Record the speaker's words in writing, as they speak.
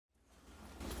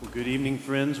Well, good evening,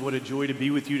 friends. What a joy to be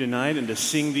with you tonight and to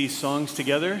sing these songs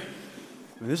together.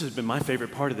 This has been my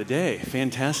favorite part of the day.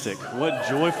 Fantastic. What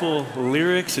joyful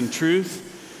lyrics and truth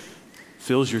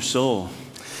fills your soul.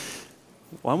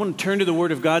 Well, I want to turn to the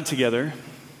Word of God together,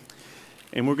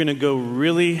 and we're going to go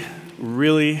really,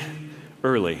 really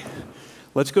early.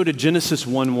 Let's go to Genesis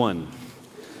 1:1.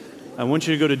 I want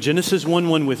you to go to Genesis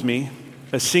 1:1 with me,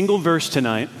 a single verse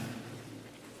tonight.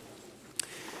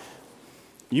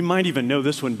 You might even know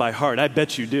this one by heart. I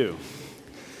bet you do.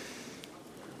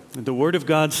 The Word of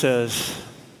God says,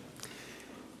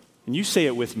 and you say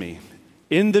it with me,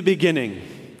 in the beginning,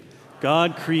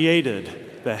 God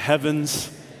created the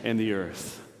heavens and the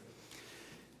earth.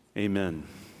 Amen.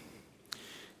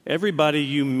 Everybody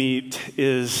you meet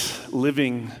is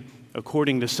living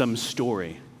according to some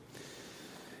story.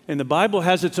 And the Bible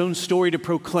has its own story to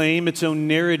proclaim, its own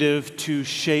narrative to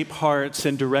shape hearts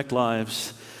and direct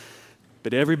lives.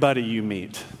 But everybody you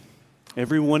meet,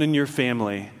 everyone in your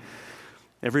family,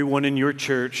 everyone in your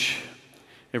church,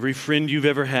 every friend you've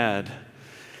ever had,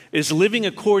 is living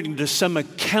according to some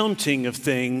accounting of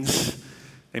things.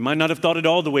 They might not have thought it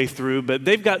all the way through, but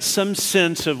they've got some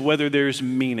sense of whether there's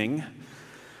meaning,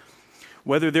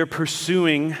 whether they're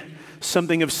pursuing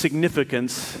something of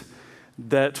significance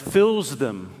that fills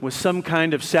them with some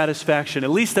kind of satisfaction.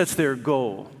 At least that's their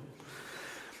goal.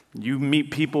 You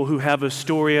meet people who have a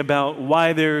story about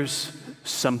why there's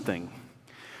something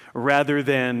rather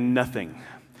than nothing.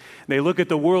 They look at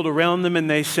the world around them and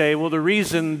they say, well, the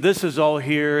reason this is all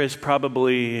here is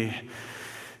probably,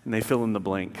 and they fill in the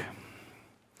blank.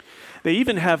 They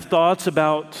even have thoughts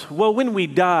about, well, when we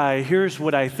die, here's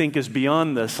what I think is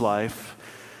beyond this life.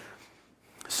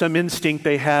 Some instinct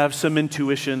they have, some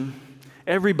intuition.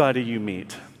 Everybody you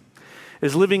meet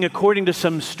is living according to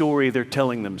some story they're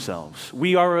telling themselves.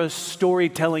 We are a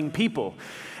storytelling people,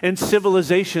 and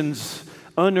civilizations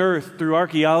unearthed through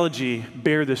archaeology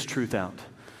bear this truth out.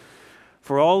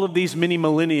 For all of these many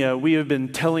millennia, we have been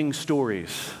telling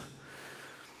stories.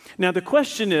 Now, the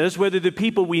question is whether the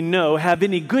people we know have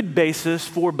any good basis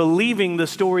for believing the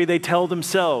story they tell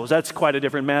themselves. That's quite a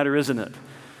different matter, isn't it?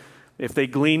 If they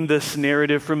gleaned this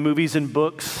narrative from movies and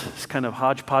books, it's kind of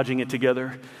hodgepodging it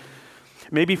together.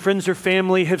 Maybe friends or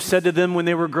family have said to them when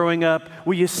they were growing up,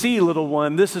 well, you see, little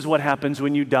one, this is what happens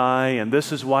when you die, and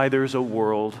this is why there's a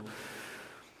world.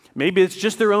 Maybe it's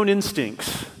just their own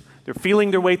instincts. They're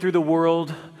feeling their way through the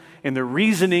world, and they're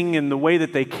reasoning in the way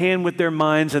that they can with their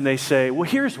minds, and they say, well,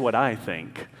 here's what I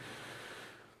think.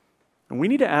 And we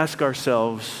need to ask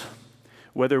ourselves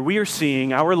whether we are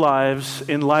seeing our lives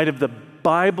in light of the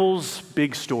Bible's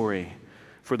big story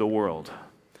for the world.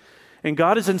 And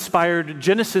God has inspired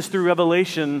Genesis through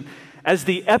Revelation as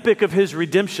the epic of His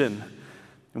redemption.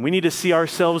 And we need to see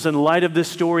ourselves in light of this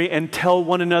story and tell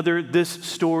one another this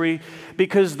story,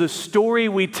 because the story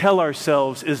we tell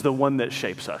ourselves is the one that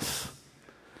shapes us.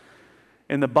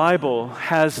 And the Bible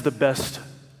has the best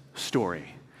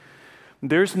story.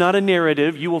 There's not a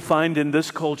narrative you will find in this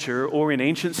culture or in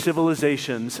ancient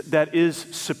civilizations that is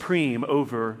supreme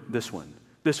over this one.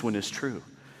 This one is true.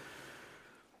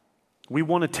 We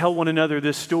want to tell one another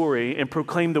this story and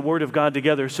proclaim the Word of God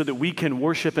together so that we can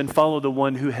worship and follow the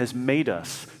one who has made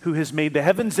us, who has made the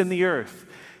heavens and the earth,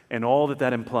 and all that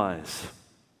that implies.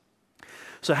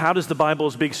 So how does the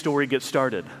Bible's big story get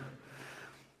started?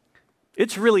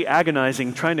 It's really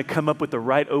agonizing trying to come up with the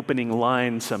right opening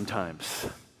line sometimes.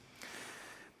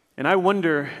 And I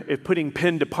wonder if putting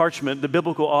pen to parchment, the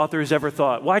biblical authors ever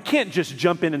thought, well, I can't just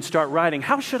jump in and start writing.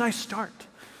 How should I start?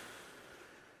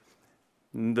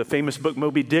 The famous book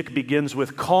Moby Dick begins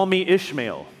with, "Call me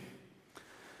Ishmael."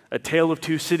 A Tale of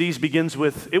Two Cities begins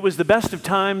with, "It was the best of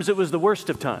times, it was the worst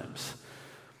of times."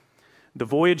 The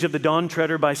Voyage of the Dawn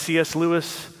Treader by C.S.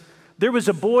 Lewis, "There was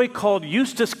a boy called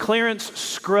Eustace Clarence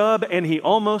Scrubb, and he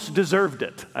almost deserved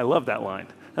it." I love that line.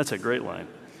 That's a great line.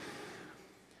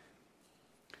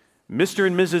 Mr.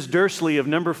 and Mrs. Dursley of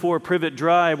Number 4 Privet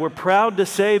Drive were proud to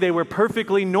say they were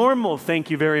perfectly normal, thank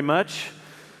you very much.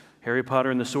 Harry Potter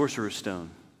and the Sorcerer's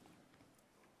Stone.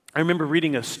 I remember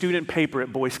reading a student paper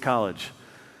at Boyce College.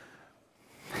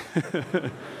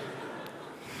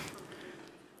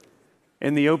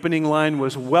 And the opening line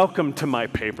was, "Welcome to my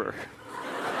paper."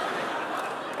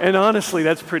 And honestly,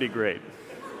 that's pretty great.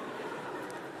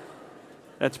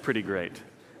 That's pretty great.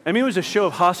 I mean, it was a show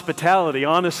of hospitality,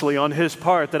 honestly, on his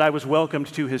part that I was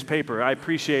welcomed to his paper. I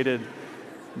appreciated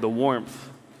the warmth.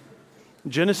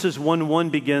 Genesis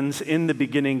 1:1 begins, "In the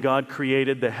beginning, God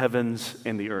created the heavens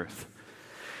and the earth."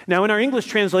 Now, in our English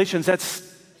translations, that's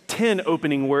 10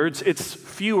 opening words. It's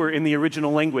fewer in the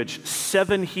original language,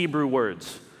 7 Hebrew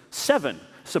words. 7.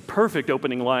 It's a perfect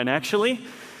opening line, actually.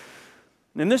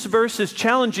 And this verse is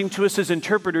challenging to us as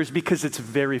interpreters because it's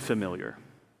very familiar.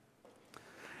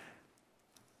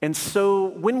 And so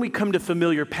when we come to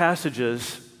familiar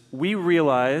passages, we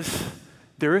realize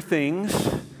there are things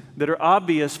that are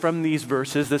obvious from these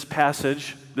verses, this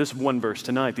passage, this one verse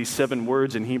tonight, these 7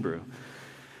 words in Hebrew,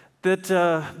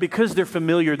 that because they're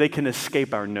familiar, they can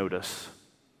escape our notice.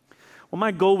 Well,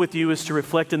 my goal with you is to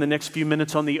reflect in the next few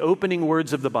minutes on the opening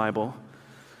words of the Bible.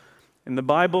 And the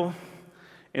Bible,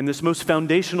 in this most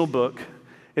foundational book,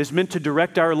 is meant to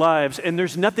direct our lives, and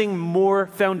there's nothing more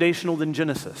foundational than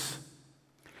Genesis.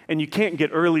 And you can't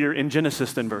get earlier in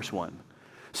Genesis than verse 1.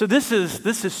 So this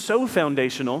is so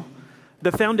foundational.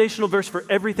 The foundational verse for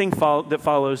everything that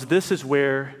follows, this is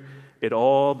where it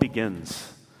all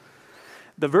begins.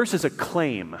 The verse is a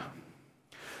claim.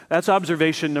 That's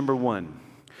observation number 1.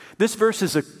 This verse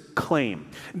is a claim.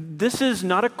 This is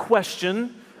not a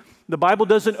question. The Bible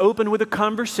doesn't open with a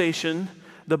conversation.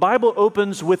 The Bible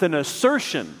opens with an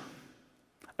assertion,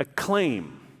 a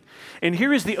claim. And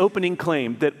here is the opening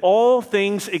claim, that all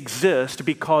things exist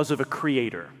because of a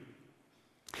creator.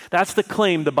 That's the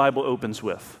claim the Bible opens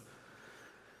with.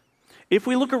 If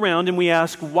we look around and we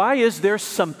ask, why is there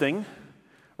something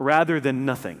rather than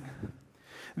nothing?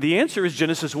 The answer is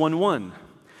Genesis 1:1.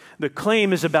 The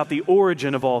claim is about the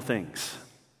origin of all things.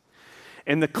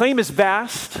 And the claim is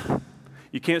vast.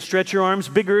 You can't stretch your arms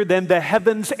bigger than the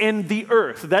heavens and the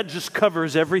earth. That just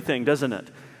covers everything, doesn't it?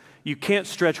 You can't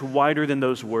stretch wider than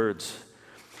those words.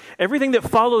 Everything that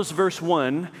follows verse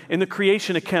 1 in the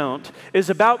creation account is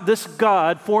about this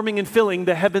God forming and filling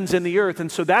the heavens and the earth.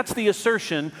 And so that's the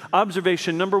assertion,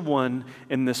 observation number 1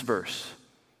 in this verse.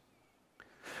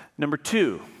 Number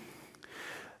 2,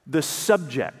 the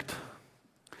subject.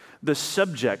 The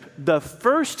subject. The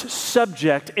first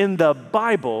subject in the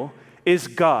Bible is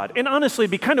God. And honestly,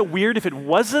 it'd be kind of weird if it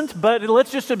wasn't, but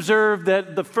let's just observe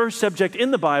that the first subject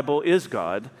in the Bible is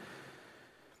God.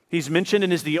 He's mentioned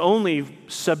and is the only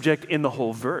subject in the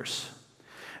whole verse.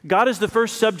 God is the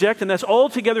first subject, and that's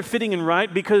altogether fitting and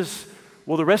right because,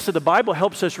 well, the rest of the Bible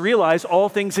helps us realize all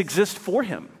things exist for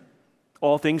him.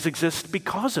 All things exist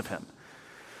because of him.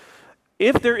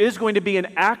 If there is going to be an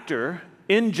actor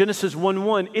in Genesis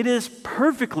 1:1, it is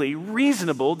perfectly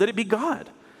reasonable that it be God.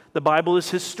 The Bible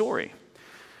is his story.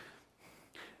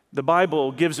 The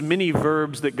Bible gives many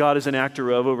verbs that God is an actor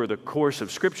of over the course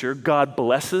of Scripture. God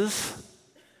blesses,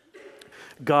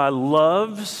 God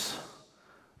loves,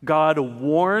 God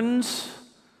warns,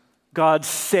 God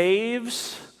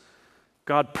saves,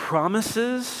 God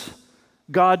promises,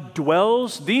 God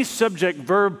dwells. These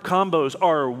subject-verb combos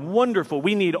are wonderful.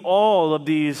 We need all of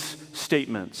these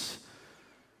statements.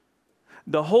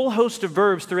 The whole host of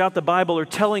verbs throughout the Bible are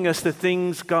telling us the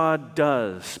things God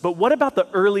does. But what about the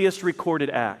earliest recorded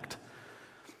act?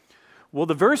 Well,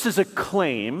 the verse is a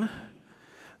claim.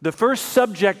 The first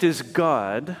subject is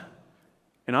God.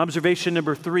 And observation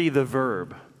number 3, the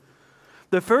verb.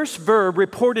 The first verb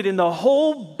reported in the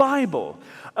whole Bible,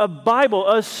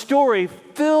 a story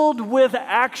filled with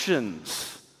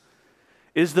actions,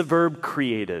 is the verb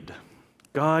created.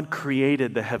 God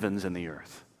created the heavens and the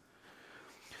earth.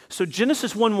 So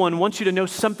Genesis 1:1 wants you to know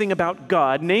something about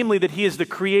God, namely that he is the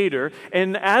creator.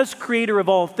 And as creator of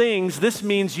all things, this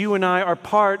means you and I are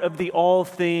part of the all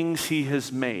things he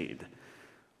has made.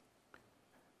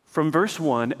 From verse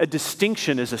 1, a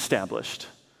distinction is established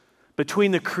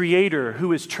between the creator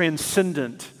who is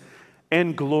transcendent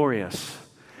and glorious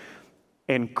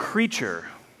and creature.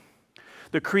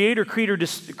 The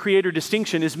creator-creator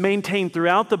distinction is maintained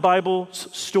throughout the Bible's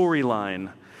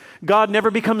storyline. God never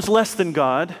becomes less than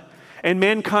God, and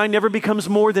mankind never becomes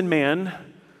more than man.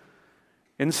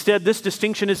 Instead, this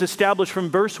distinction is established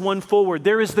from verse 1 forward.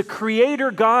 There is the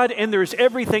creator God, and there's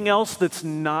everything else that's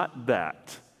not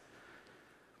that.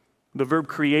 The verb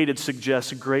created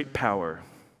suggests great power.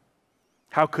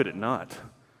 How could it not?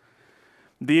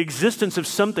 The existence of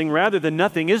something rather than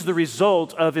nothing is the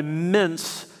result of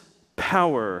immense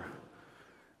power.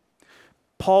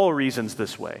 Paul reasons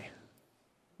this way.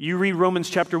 You read Romans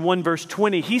chapter 1, verse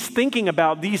 20. He's thinking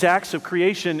about these acts of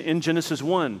creation in Genesis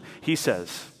 1. He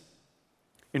says,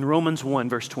 in Romans 1,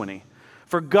 verse 20,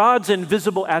 for God's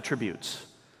invisible attributes,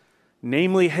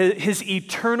 namely his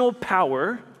eternal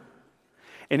power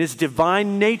and his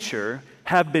divine nature,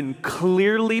 have been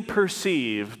clearly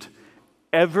perceived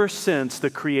ever since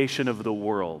the creation of the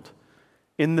world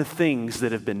in the things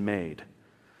that have been made.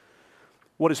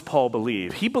 What does Paul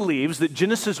believe? He believes that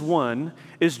Genesis 1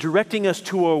 is directing us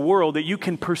to a world that you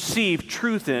can perceive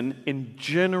truth in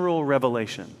general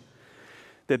revelation.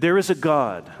 That there is a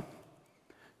God,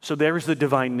 so there is the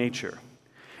divine nature.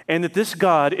 and that this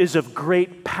God is of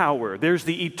great power. There's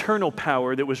the eternal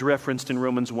power that was referenced in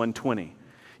Romans 1:20.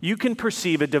 You can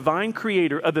perceive a divine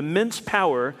creator of immense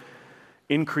power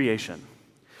in creation.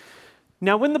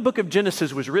 Now, when the book of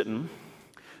Genesis was written,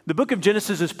 the book of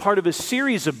Genesis is part of a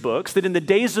series of books that in the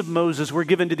days of Moses were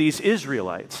given to these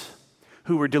Israelites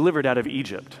who were delivered out of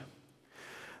Egypt.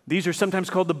 These are sometimes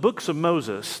called the books of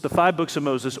Moses, the 5 books of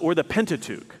Moses, or the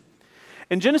Pentateuch.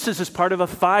 And Genesis is part of a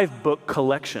 5-book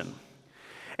collection.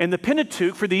 And the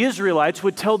Pentateuch for the Israelites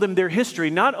would tell them their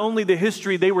history, not only the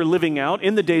history they were living out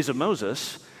in the days of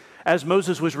Moses, as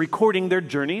Moses was recording their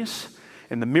journeys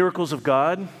and the miracles of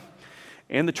God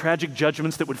and the tragic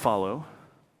judgments that would follow,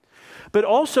 but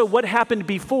also what happened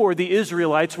before the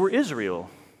Israelites were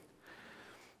Israel.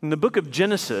 And the book of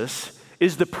Genesis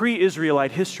is the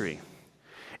pre-Israelite history.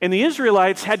 And the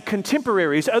Israelites had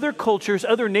contemporaries, other cultures,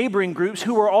 other neighboring groups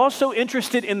who were also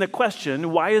interested in the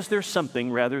question, why is there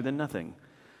something rather than nothing?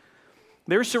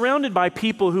 They were surrounded by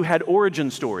people who had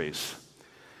origin stories.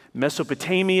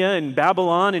 Mesopotamia and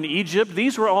Babylon and Egypt,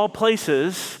 these were all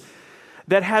places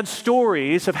that had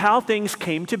stories of how things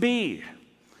came to be.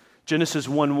 Genesis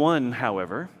 1:1,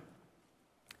 however,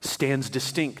 stands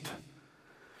distinct.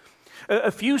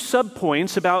 A few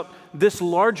subpoints about this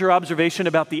larger observation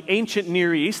about the ancient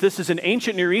Near East. This is an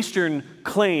ancient Near Eastern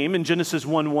claim in Genesis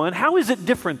 1:1. How is it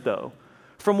different, though,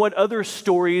 from what other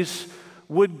stories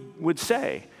would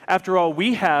say? After all,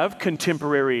 we have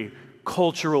contemporary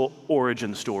cultural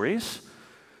origin stories.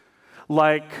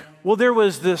 Like, well, there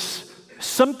was this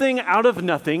something out of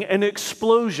nothing, an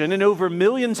explosion, and over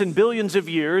millions and billions of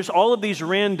years, all of these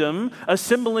random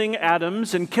assembling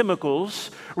atoms and chemicals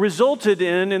resulted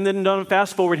in, and then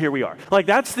fast forward, here we are. Like,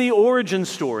 that's the origin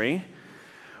story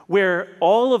where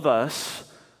all of us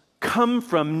come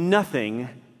from nothing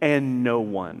and no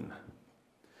one.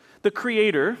 The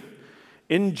Creator,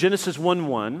 in Genesis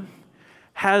 1:1,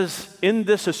 has in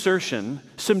this assertion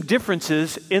some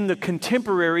differences in the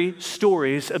contemporary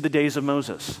stories of the days of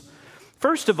Moses.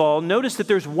 First of all, notice that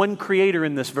there's one creator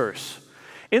in this verse.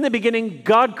 In the beginning,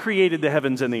 God created the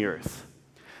heavens and the earth.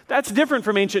 That's different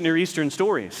from ancient Near Eastern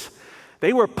stories.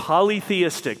 They were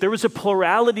polytheistic. There was a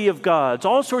plurality of gods,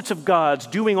 all sorts of gods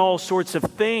doing all sorts of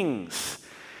things.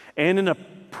 And in a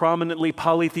prominently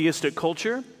polytheistic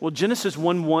culture, well, Genesis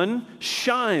 1:1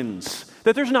 shines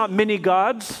that there's not many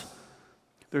gods.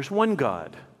 There's one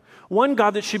God. One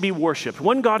God that should be worshiped,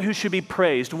 one God who should be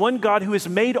praised, one God who has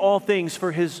made all things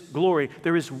for his glory.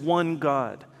 There is one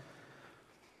God.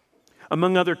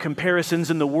 Among other comparisons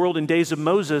in the world in days of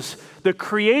Moses, the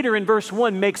Creator in verse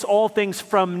 1 makes all things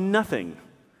from nothing.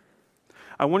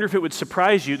 I wonder if it would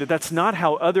surprise you that that's not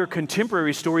how other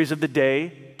contemporary stories of the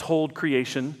day told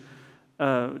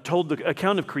the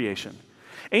account of creation.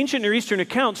 Ancient Near Eastern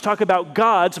accounts talk about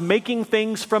gods making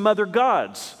things from other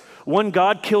gods. One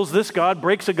God kills this God,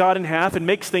 breaks a god in half, and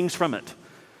makes things from it.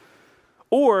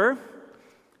 Or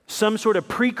some sort of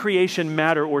pre-creation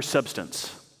matter or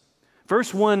substance.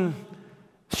 Verse 1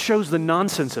 shows the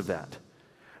nonsense of that.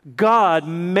 God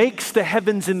makes the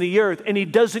heavens and the earth, and he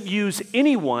doesn't use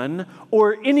anyone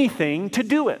or anything to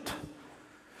do it.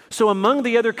 So among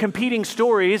the other competing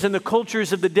stories and the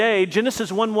cultures of the day,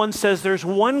 Genesis 1:1 says there's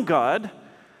one God,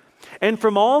 and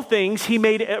from all things,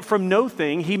 from no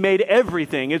thing, he made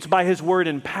everything. It's by his word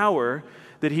and power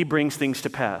that he brings things to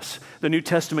pass. The New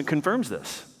Testament confirms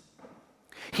this.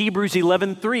 Hebrews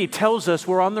 11:3 tells us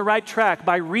we're on the right track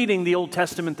by reading the Old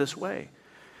Testament this way.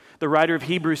 The writer of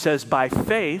Hebrews says, by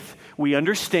faith, we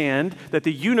understand that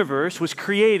the universe was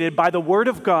created by the word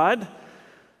of God,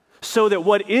 so that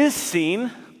what is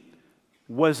seen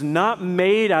was not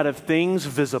made out of things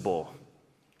visible.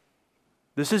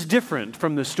 This is different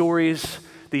from the stories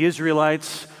the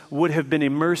Israelites would have been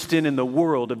immersed in the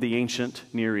world of the ancient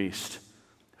Near East.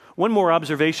 One more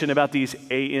observation about these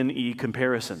A-N-E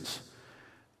comparisons.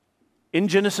 In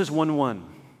Genesis 1:1,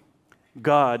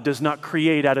 God does not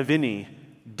create out of any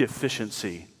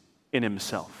deficiency in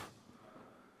himself.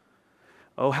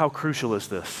 Oh, how crucial is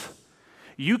this?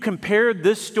 You compared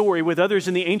this story with others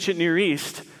in the ancient Near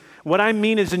East. What I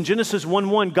mean is in Genesis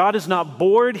 1:1, God is not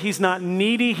bored, he's not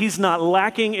needy, he's not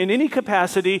lacking in any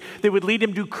capacity that would lead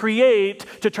him to create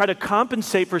to try to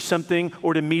compensate for something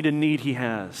or to meet a need he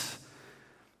has.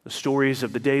 The stories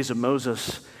of the days of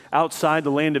Moses outside the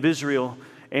land of Israel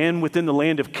and within the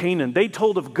land of Canaan, they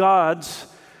told of gods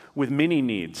with many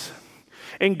needs.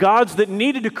 And gods that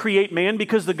needed to create man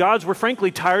because the gods were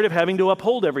frankly tired of having to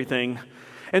uphold everything.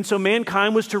 And so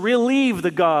mankind was to relieve the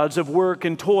gods of work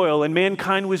and toil, and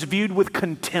mankind was viewed with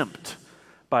contempt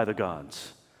by the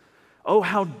gods. Oh,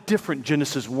 how different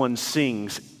Genesis 1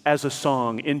 sings as a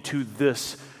song into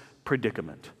this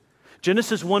predicament.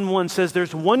 Genesis 1:1 says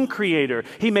there's one creator.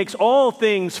 He makes all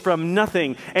things from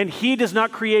nothing, and he does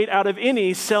not create out of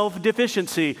any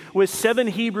self-deficiency. With 7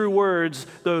 Hebrew words,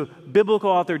 the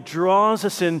biblical author draws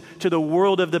us into the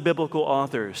world of the biblical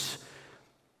authors.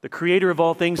 The creator of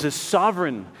all things is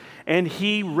sovereign, and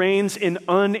he reigns in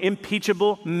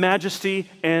unimpeachable majesty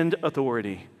and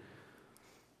authority.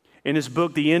 In his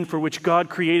book, The End for Which God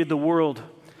Created the World,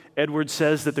 Edwards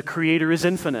says that the Creator is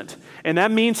infinite, and that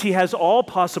means he has all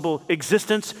possible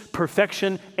existence,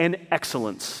 perfection, and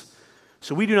excellence.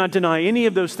 So we do not deny any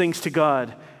of those things to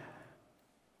God,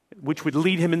 which would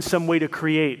lead him in some way to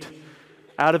create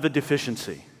out of a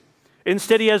deficiency.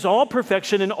 Instead, he has all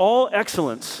perfection and all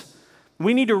excellence.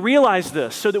 We need to realize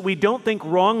this so that we don't think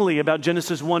wrongly about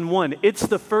Genesis 1:1. It's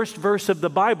the first verse of the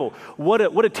Bible. What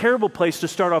a terrible place to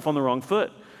start off on the wrong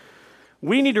foot.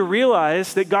 We need to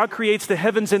realize that God creates the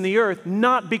heavens and the earth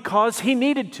not because he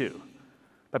needed to,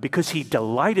 but because he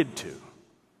delighted to.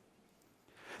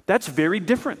 That's very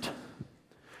different.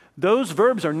 Those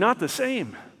verbs are not the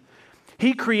same.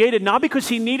 He created not because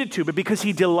he needed to, but because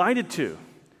he delighted to.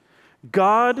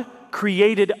 God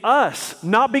created us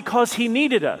not because he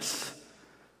needed us.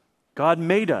 God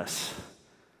made us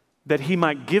that he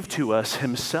might give to us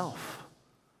himself.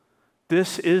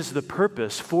 This is the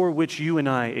purpose for which you and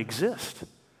I exist.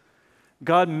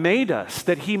 God made us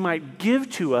that he might give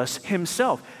to us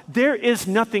himself. There is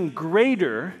nothing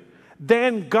greater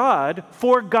than God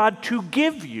for God to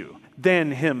give you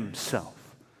than himself.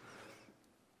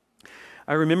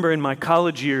 I remember in my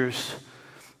college years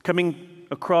coming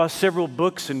across several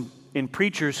books and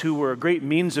preachers who were a great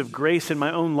means of grace in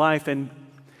my own life and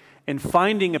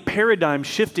finding a paradigm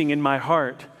shifting in my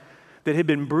heart that had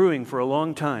been brewing for a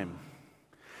long time.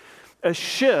 A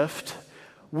shift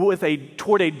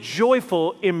toward a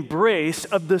joyful embrace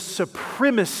of the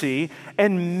supremacy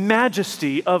and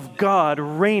majesty of God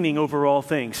reigning over all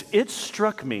things. It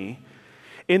struck me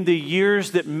in the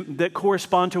years that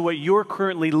correspond to what you're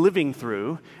currently living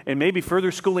through, and maybe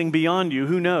further schooling beyond you,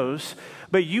 who knows,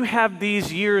 but you have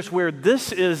these years where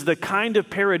this is the kind of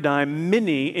paradigm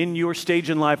many in your stage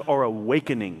in life are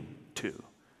awakening to.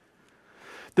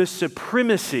 The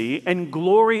supremacy and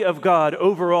glory of God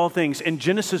over all things. And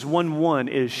Genesis 1:1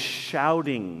 is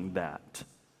shouting that.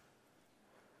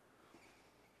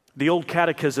 The old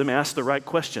catechism asks the right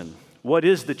question. What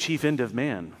is the chief end of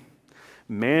man?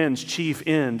 Man's chief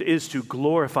end is to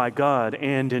glorify God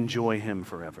and enjoy him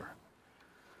forever.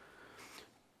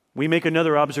 We make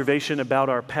another observation about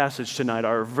our passage tonight,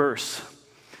 our verse.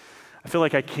 I feel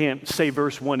like I can't say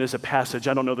verse 1 is a passage.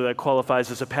 I don't know that that qualifies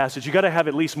as a passage. You got to have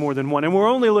at least more than one. And we're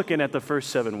only looking at the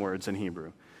first 7 words in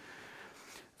Hebrew.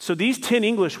 So these 10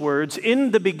 English words,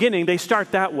 in the beginning, they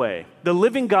start that way. The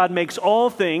living God makes all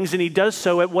things, and he does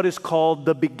so at what is called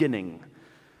the beginning.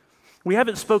 We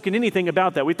haven't spoken anything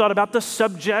about that. We thought about the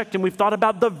subject, and we've thought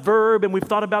about the verb, and we've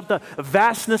thought about the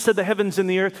vastness of the heavens and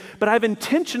the earth. But I've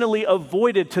intentionally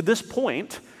avoided, to this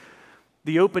point,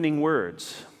 the opening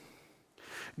words.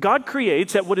 God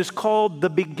creates at what is called the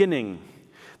beginning.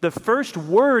 The first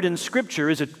word in Scripture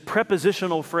is a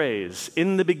prepositional phrase,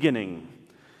 in the beginning.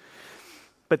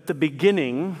 But the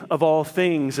beginning of all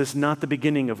things is not the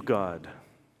beginning of God.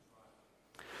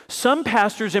 Some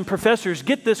pastors and professors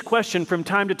get this question from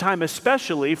time to time,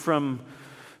 especially from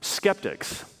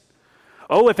skeptics.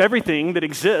 Oh, if everything that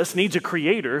exists needs a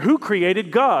creator, who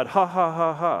created God? Ha, ha,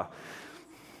 ha, ha.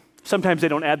 Sometimes they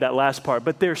don't add that last part,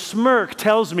 but their smirk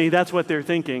tells me that's what they're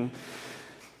thinking.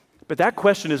 But that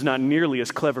question is not nearly as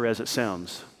clever as it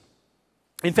sounds.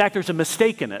 In fact, there's a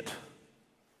mistake in it.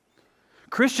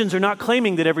 Christians are not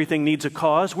claiming that everything needs a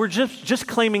cause. We're just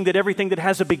claiming that everything that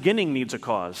has a beginning needs a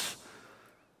cause.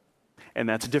 And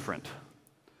that's different.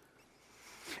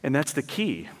 And that's the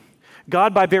key.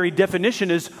 God, by very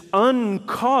definition, is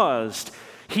uncaused.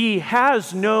 He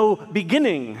has no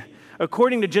beginning.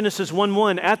 According to Genesis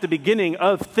 1:1, at the beginning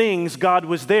of things, God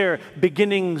was there.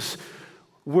 Beginnings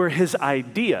were his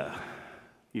idea,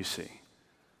 you see.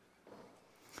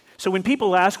 So when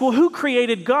people ask, well, who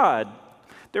created God?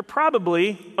 They're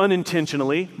probably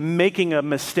unintentionally making a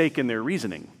mistake in their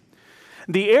reasoning.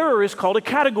 The error is called a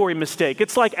category mistake.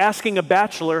 It's like asking a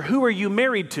bachelor, who are you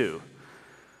married to?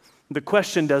 The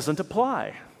question doesn't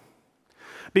apply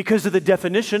because of the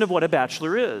definition of what a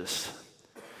bachelor is.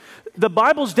 The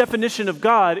Bible's definition of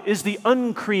God is the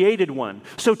uncreated one.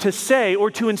 So to say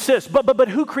or to insist, but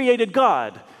who created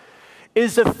God,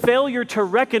 is a failure to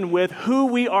reckon with who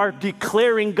we are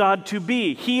declaring God to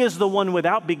be. He is the one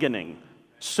without beginning.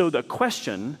 So the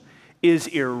question is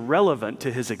irrelevant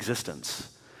to his existence.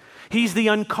 He's the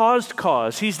uncaused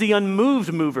cause. He's the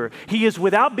unmoved mover. He is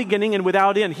without beginning and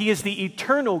without end. He is the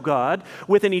eternal God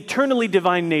with an eternally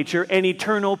divine nature and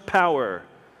eternal power.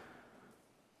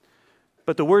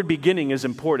 But the word beginning is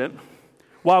important.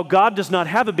 While God does not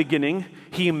have a beginning,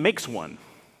 he makes one.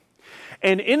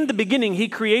 And in the beginning, he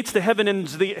creates the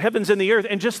heavens and the earth.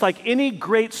 And just like any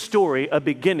great story, a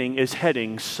beginning is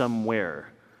heading somewhere.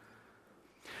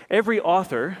 Every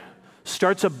author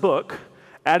starts a book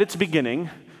at its beginning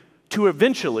to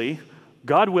eventually,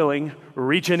 God willing,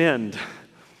 reach an end.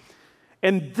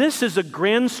 And this is a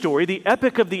grand story, the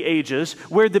epic of the ages,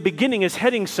 where the beginning is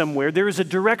heading somewhere. There is a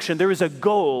direction, there is a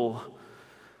goal.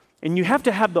 And you have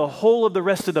to have the whole of the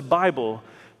rest of the Bible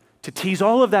to tease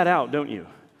all of that out, don't you?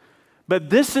 But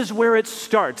this is where it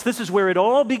starts. This is where it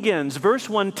all begins. Verse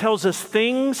 1 tells us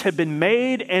things have been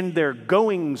made and they're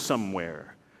going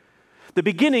somewhere. The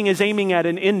beginning is aiming at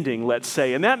an ending, let's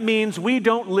say, and that means we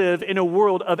don't live in a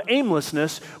world of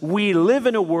aimlessness. We live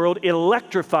in a world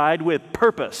electrified with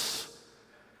purpose.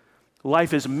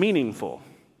 Life is meaningful.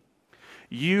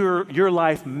 Your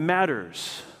life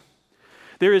matters.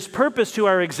 There is purpose to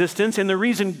our existence, and the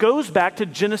reason goes back to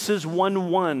Genesis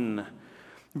 1:1.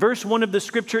 Verse 1 of the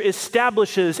scripture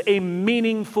establishes a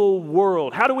meaningful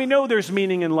world. How do we know there's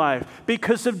meaning in life?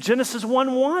 Because of Genesis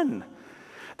 1:1.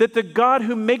 That the God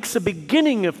who makes a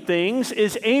beginning of things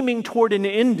is aiming toward an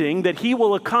ending that he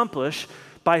will accomplish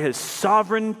by his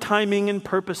sovereign timing and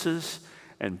purposes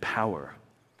and power.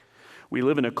 We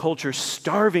live in a culture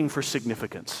starving for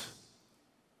significance.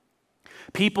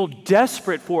 People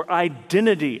desperate for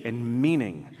identity and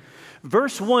meaning.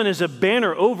 Verse 1 is a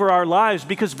banner over our lives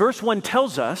because verse 1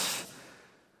 tells us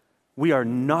we are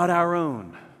not our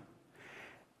own,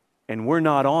 and we're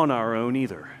not on our own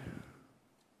either.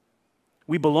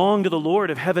 We belong to the Lord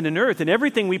of heaven and earth, and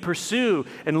everything we pursue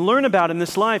and learn about in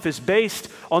this life is based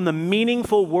on the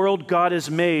meaningful world God has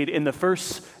made in the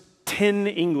first 10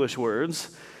 English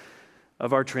words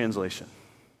of our translation.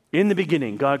 In the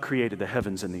beginning, God created the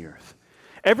heavens and the earth.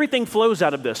 Everything flows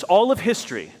out of this. All of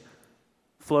history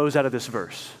flows out of this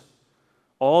verse.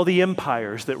 All the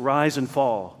empires that rise and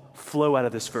fall flow out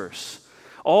of this verse.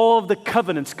 All of the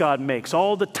covenants God makes,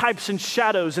 all the types and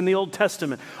shadows in the Old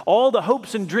Testament, all the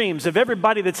hopes and dreams of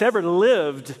everybody that's ever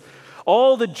lived,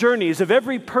 all the journeys of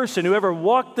every person who ever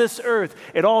walked this earth,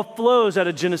 it all flows out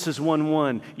of Genesis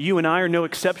 1:1. You and I are no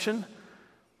exception.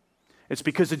 It's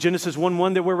because of Genesis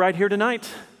 1:1 that we're right here tonight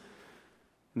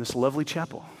in this lovely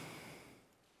chapel.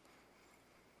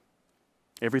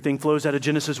 Everything flows out of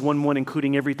Genesis 1:1,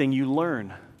 including everything you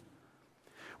learn.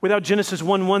 Without Genesis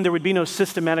 1:1, there would be no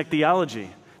systematic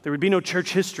theology. There would be no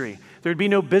church history. There would be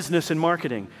no business and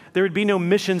marketing. There would be no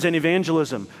missions and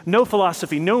evangelism. No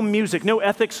philosophy, no music, no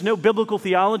ethics, no biblical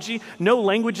theology, no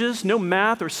languages, no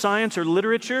math or science or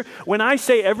literature. When I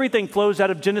say everything flows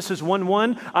out of Genesis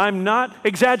 1:1, I'm not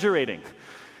exaggerating.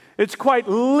 It's quite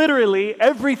literally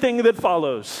everything that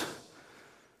follows.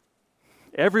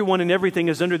 Everyone and everything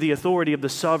is under the authority of the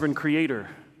sovereign Creator.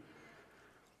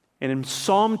 And in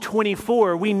Psalm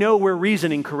 24, we know we're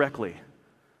reasoning correctly.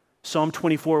 Psalm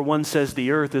 24:1 says,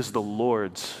 "The earth is the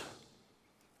Lord's,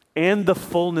 and the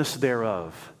fullness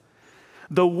thereof,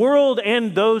 the world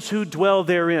and those who dwell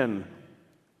therein."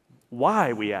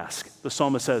 Why, we ask? The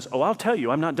psalmist says, I'll tell you,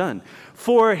 I'm not done.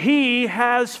 "For he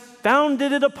has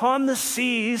founded it upon the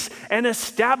seas and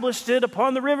established it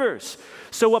upon the rivers."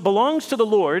 So what belongs to the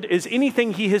Lord is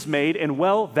anything he has made, and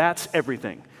well, that's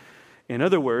everything. In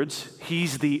other words,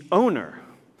 he's the owner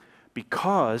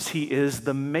because he is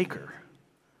the maker.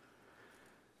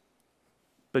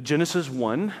 But Genesis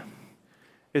 1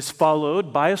 is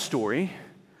followed by a story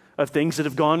of things that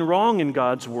have gone wrong in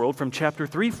God's world from chapter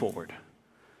 3 forward.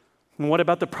 And what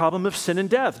about the problem of sin and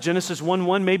death? Genesis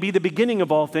 1:1 may be the beginning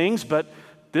of all things, but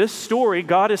this story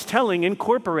God is telling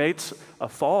incorporates a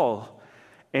fall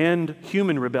and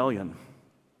human rebellion.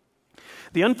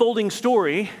 The unfolding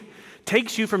story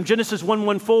takes you from Genesis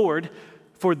 1:1 forward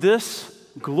for this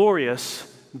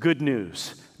glorious good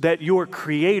news, that your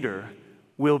Creator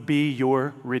will be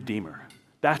your Redeemer.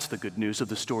 That's the good news of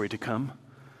the story to come.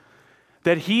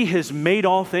 That he has made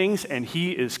all things and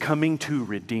he is coming to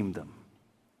redeem them.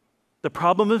 The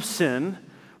problem of sin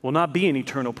will not be an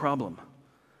eternal problem.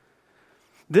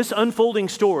 This unfolding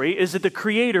story is that the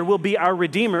Creator will be our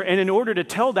Redeemer, and in order to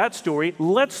tell that story,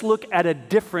 let's look at a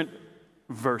different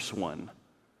verse 1.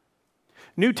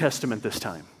 New Testament this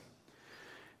time.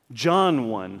 John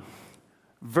 1,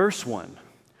 verse 1,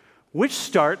 which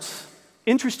starts,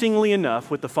 interestingly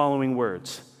enough, with the following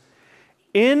words.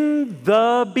 In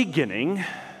the beginning.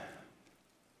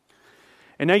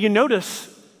 And now you notice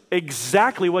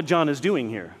exactly what John is doing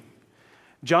here.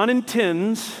 John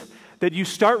intends that you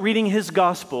start reading his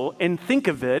gospel and think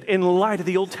of it in light of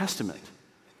the Old Testament.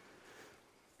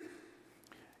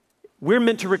 We're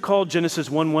meant to recall Genesis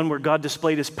 1:1, where God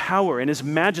displayed his power and his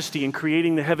majesty in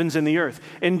creating the heavens and the earth.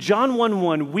 In John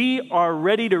 1:1, we are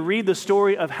ready to read the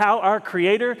story of how our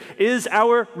Creator is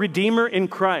our Redeemer in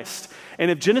Christ.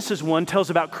 And if Genesis 1 tells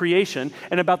about creation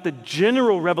and about the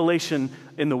general revelation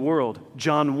in the world,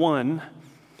 John 1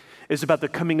 is about the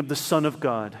coming of the Son of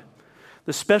God,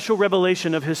 the special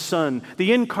revelation of his Son,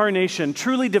 the incarnation,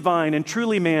 truly divine and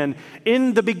truly man.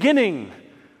 In the beginning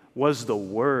was the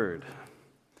Word.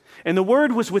 And the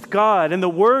Word was with God, and the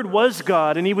Word was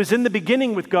God, and he was in the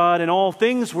beginning with God, and all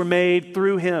things were made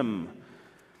through him.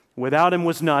 Without him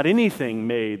was not anything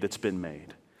made that's been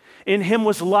made. In him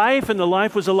was life, and the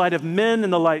life was the light of men,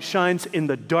 and the light shines in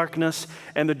the darkness,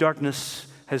 and the darkness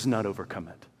has not overcome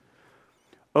it.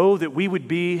 Oh, that we would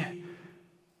be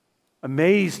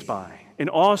amazed by and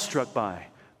awestruck by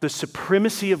the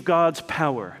supremacy of God's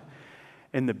power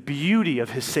and the beauty of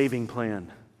his saving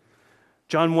plan.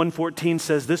 John 1:14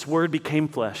 says, "This word became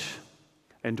flesh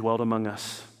and dwelt among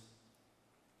us."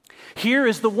 Here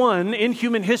is the one in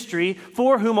human history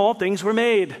for whom all things were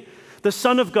made. The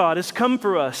Son of God has come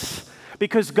for us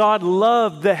because God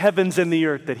loved the heavens and the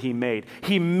earth that he made.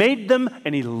 He made them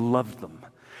and he loved them.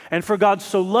 And for God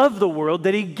so loved the world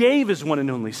that he gave his one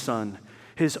and only Son,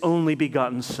 his only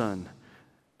begotten Son,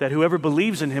 that whoever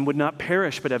believes in him would not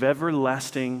perish but have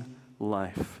everlasting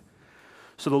life.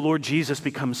 So the Lord Jesus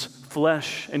becomes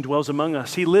flesh and dwells among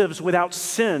us. He lives without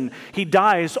sin. He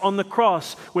dies on the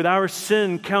cross with our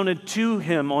sin counted to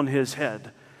him on his head.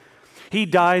 He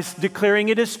dies declaring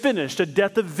it is finished, a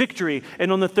death of victory,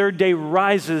 and on the third day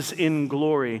rises in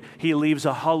glory. He leaves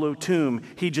a hollow tomb.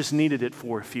 He just needed it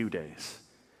for a few days.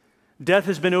 Death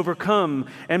has been overcome,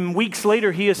 and weeks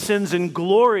later he ascends in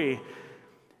glory,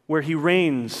 where he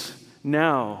reigns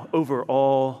now over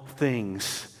all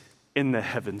things in the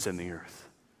heavens and the earth.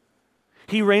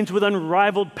 He reigns with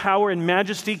unrivaled power and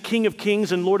majesty, King of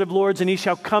kings and Lord of lords, and he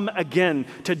shall come again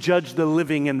to judge the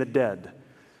living and the dead.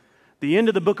 The end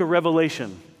of the book of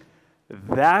Revelation,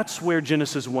 that's where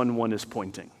Genesis 1:1 is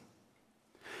pointing.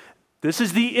 This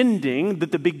is the ending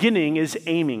that the beginning is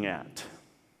aiming at.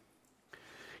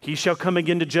 He shall come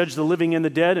again to judge the living and the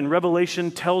dead, and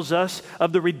Revelation tells us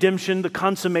of the redemption, the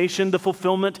consummation, the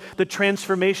fulfillment, the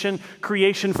transformation,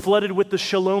 creation flooded with the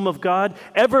shalom of God,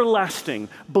 everlasting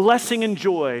blessing and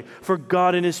joy for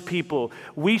God and his people.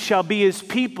 We shall be his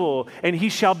people, and he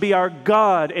shall be our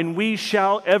God, and we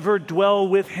shall ever dwell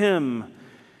with him.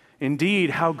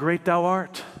 Indeed, how great thou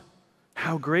art!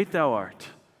 How great thou art!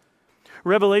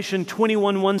 Revelation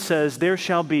 21:1 says, "There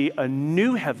shall be a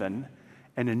new heaven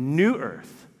and a new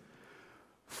earth,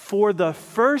 for the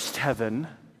first heaven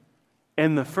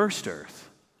and the first earth."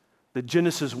 The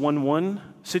Genesis 1:1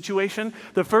 situation,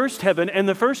 the first heaven and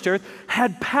the first earth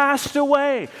had passed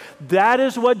away. That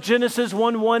is what Genesis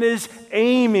 1:1 is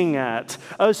aiming at.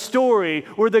 A story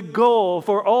where the goal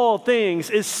for all things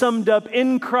is summed up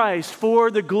in Christ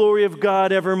for the glory of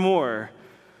God evermore.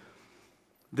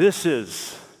 This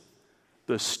is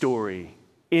the story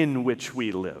in which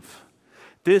we live.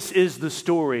 This is the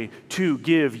story to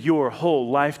give your whole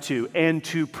life to and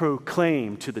to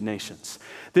proclaim to the nations.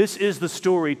 This is the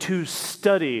story to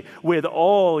study with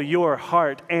all your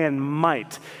heart and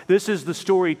might. This is the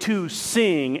story to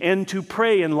sing and to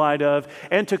pray in light of,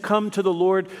 and to come to the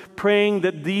Lord praying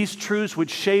that these truths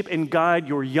would shape and guide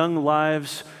your young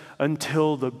lives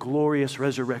until the glorious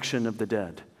resurrection of the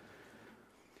dead.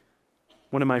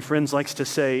 One of my friends likes to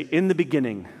say, in the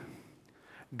beginning,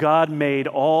 God made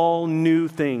all new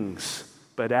things,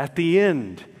 but at the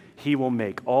end, he will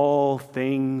make all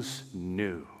things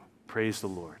new. Praise the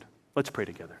Lord. Let's pray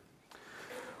together.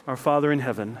 Our Father in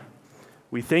heaven,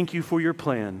 we thank you for your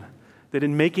plan that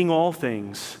in making all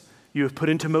things, you have put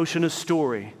into motion a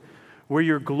story where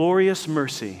your glorious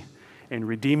mercy and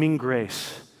redeeming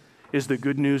grace is the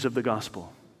good news of the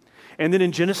gospel. And then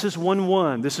in Genesis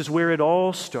 1:1, this is where it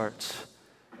all starts.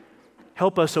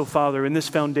 Help us, O Father, in this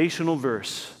foundational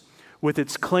verse, with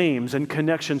its claims and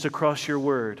connections across your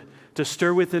word, to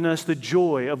stir within us the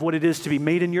joy of what it is to be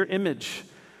made in your image,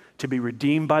 to be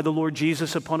redeemed by the Lord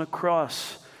Jesus upon a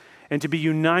cross, and to be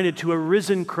united to a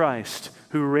risen Christ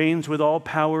who reigns with all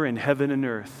power in heaven and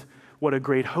earth. What a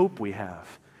great hope we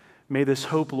have. May this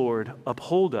hope, Lord,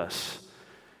 uphold us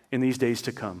in these days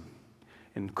to come.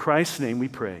 In Christ's name we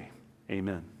pray.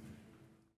 Amen.